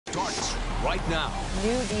right now.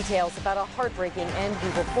 New details about a heartbreaking end we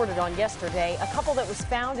reported on yesterday. A couple that was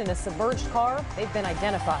found in a submerged car. They've been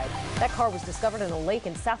identified. That car was discovered in a lake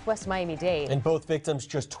in southwest Miami-Dade. And both victims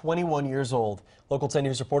just 21 years old. Local 10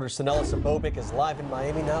 News reporter Sanella Sabovic is live in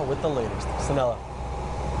Miami now with the latest. Sanella.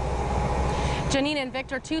 Janine and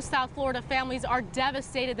Victor, two South Florida families are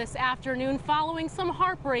devastated this afternoon following some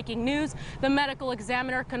heartbreaking news. The medical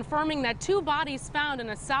examiner confirming that two bodies found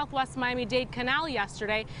in a southwest Miami-Dade canal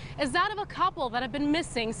yesterday is that of a couple that have been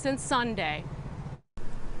missing since Sunday.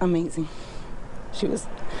 Amazing. She was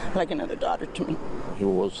like another daughter to me. He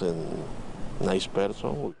was a nice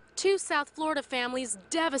person. Two South Florida families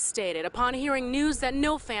devastated upon hearing news that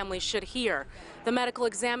no family should hear. The medical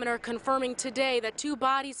examiner confirming today that two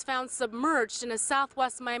bodies found submerged in a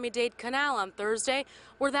southwest Miami-Dade canal on Thursday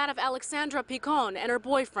were that of Alexandra Picon and her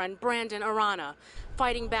boyfriend, Brandon Arana.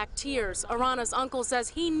 Fighting back tears, Arana's uncle says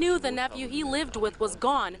he knew the nephew he lived with was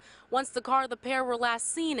gone once the car the pair were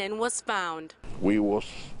last seen in was found. We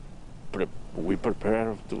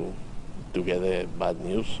prepared to get the bad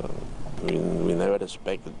news. We never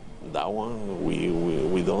expected that one.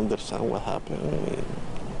 We don't understand what happened.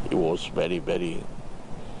 It was very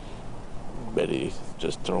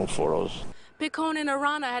just strong for us. Picon and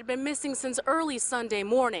Arana had been missing since early Sunday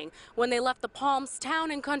morning when they left the Palms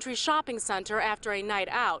Town and Country Shopping Center after a night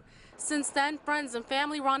out. Since then, friends and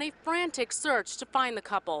family were on a frantic search to find the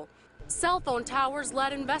couple. Cell phone towers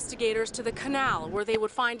led investigators to the canal where they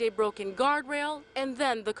would find a broken guardrail and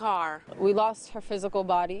then the car. We lost her physical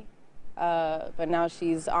body, but now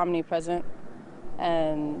she's omnipresent.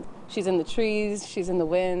 And she's in the trees, she's in the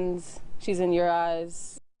winds, she's in your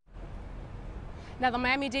eyes. Now, the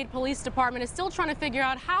Miami-Dade Police Department is still trying to figure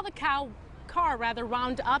out how the car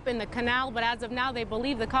wound up in the canal, but as of now, they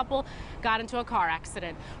believe the couple got into a car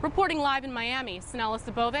accident. Reporting live in Miami, Sanella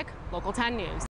Sabovic, Local 10 News.